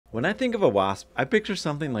When I think of a wasp, I picture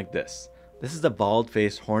something like this. This is a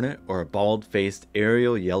bald-faced hornet or a bald-faced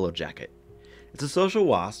aerial yellowjacket. It's a social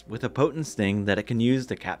wasp with a potent sting that it can use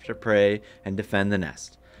to capture prey and defend the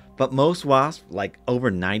nest. But most wasps, like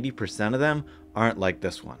over 90% of them, aren't like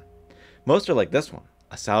this one. Most are like this one,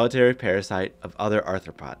 a solitary parasite of other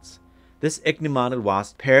arthropods. This ichneumoniid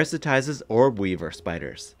wasp parasitizes orb weaver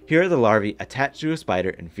spiders. Here are the larvae attached to a spider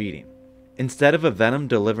and feeding. Instead of a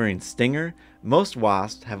venom-delivering stinger, most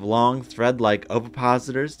wasps have long thread-like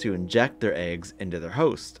ovipositors to inject their eggs into their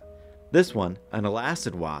host. This one, an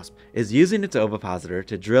aulacid wasp, is using its ovipositor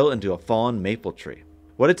to drill into a fallen maple tree.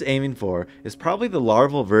 What it's aiming for is probably the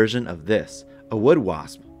larval version of this, a wood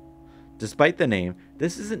wasp. Despite the name,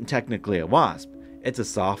 this isn't technically a wasp, it's a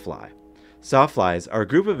sawfly. Sawflies are a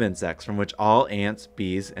group of insects from which all ants,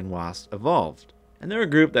 bees, and wasps evolved. And they're a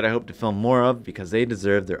group that I hope to film more of because they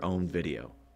deserve their own video.